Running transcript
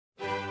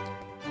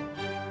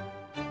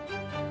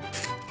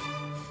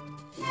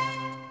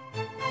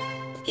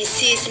He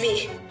sees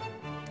me.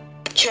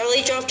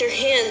 Charlie dropped her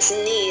hands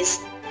and knees.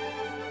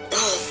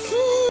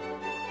 Oh.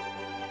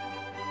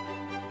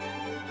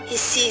 He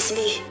sees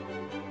me.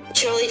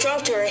 Charlie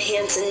dropped her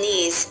hands and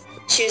knees.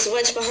 She was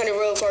wedged behind a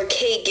row of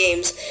arcade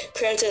games,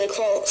 cramped in the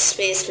crawl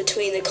space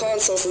between the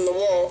consoles and the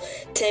wall,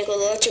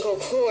 tangled electrical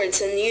cords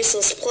and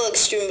useless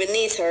plugs strewn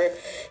beneath her.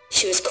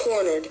 She was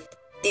cornered.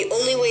 The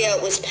only way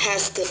out was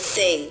past the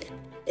thing,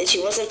 and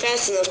she wasn't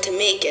fast enough to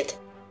make it.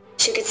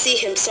 She could see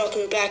him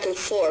stalking back and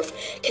forth,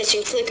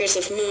 catching flickers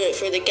of movement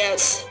through the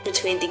gaps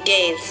between the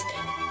games.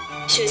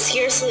 She was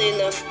scarcely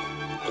enough...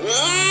 Come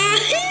on!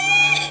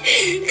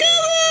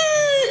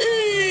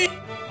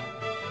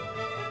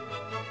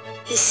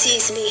 He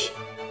sees me.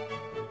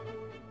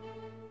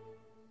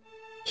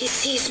 He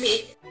sees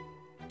me.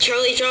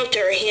 Charlie dropped to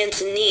her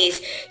hands and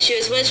knees. She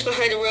was wedged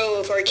behind a row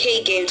of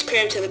arcade games,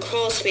 cramped in the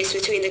crawl space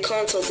between the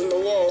consoles and the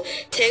wall,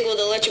 tangled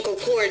electrical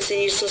cords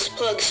and useless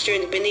plugs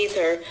strewn beneath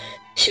her.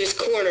 She was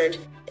cornered,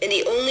 and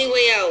the only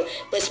way out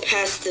was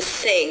past the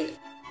thing,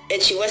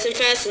 and she wasn't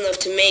fast enough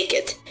to make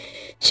it.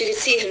 She could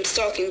see him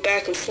stalking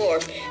back and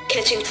forth,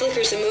 catching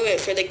flickers of movement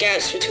for the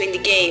gaps between the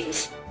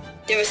games.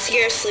 There was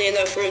scarcely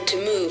enough room to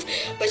move,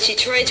 but she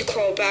tried to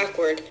crawl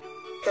backward.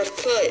 Her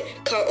foot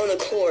caught on a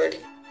cord.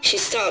 She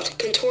stopped,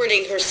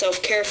 contorting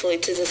herself carefully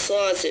to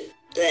dislodge it.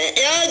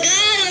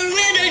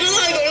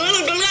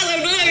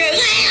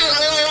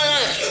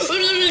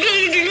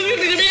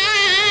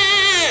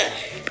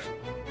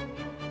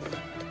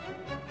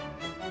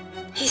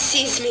 He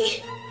sees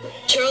me.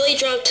 Charlie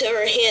dropped to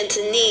her hands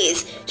and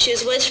knees. She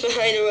was wedged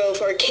behind a row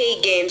of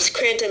arcade games,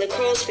 cramped in the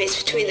crawl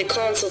space between the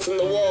consoles and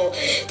the wall,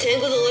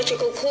 tangled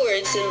electrical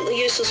cords and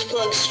useless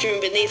plugs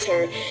strewn beneath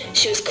her.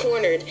 She was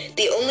cornered.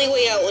 The only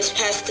way out was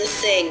past the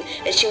thing,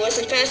 and she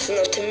wasn't fast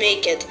enough to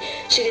make it.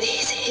 She could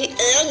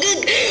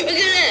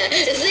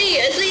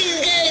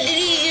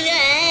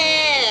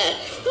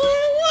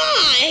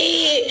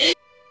Why?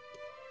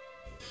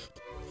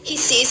 He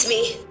sees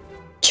me.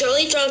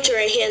 Charlie dropped to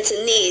her hands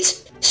and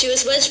knees. She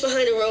was wedged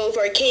behind a row of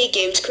arcade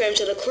games,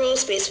 cramped in the crawl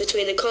space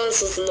between the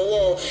consoles and the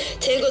wall,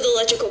 tangled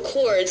electrical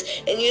cords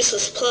and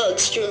useless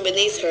plugs strewn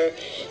beneath her.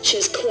 She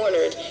was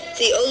cornered.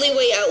 The only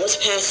way out was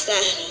past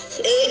that.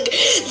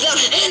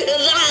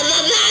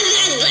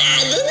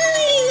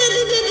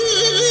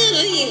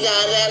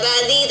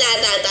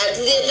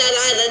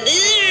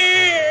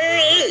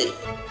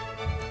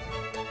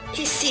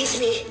 He sees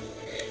me.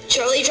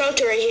 Charlie dropped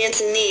to her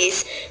hands and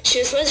knees. She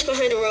was wedged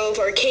behind a row of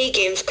arcade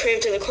games,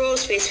 cramped in the crawl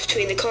space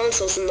between the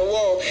consoles and the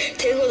wall,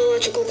 tangled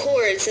electrical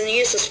cords and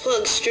useless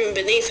plugs strewn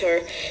beneath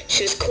her.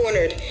 She was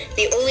cornered.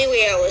 The only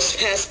way out was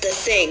past the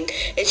thing,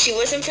 and she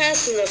wasn't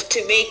fast enough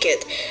to make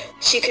it.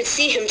 She could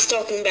see him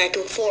stalking back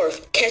and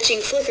forth, catching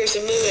flickers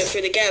of movement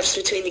through the gaps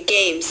between the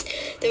games.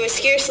 There was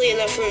scarcely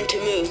enough room to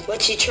move,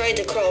 but she tried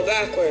to crawl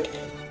backward.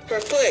 Her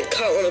foot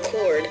caught on a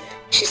cord.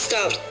 She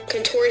stopped,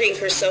 contorting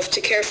herself to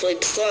carefully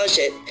dislodge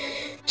it.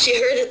 She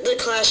heard the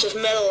clash of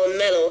metal on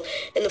metal,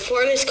 and the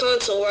farthest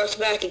console rocked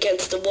back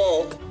against the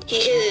wall. He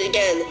hit it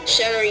again,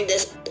 shattering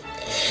this...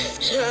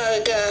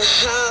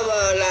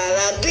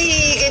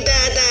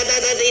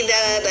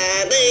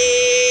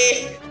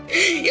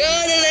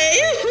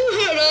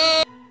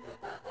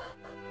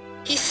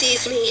 He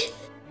sees me.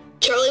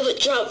 Charlie would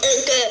drop...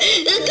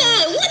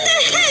 God, what the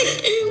heck?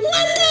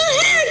 What the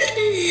heck?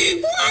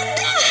 What the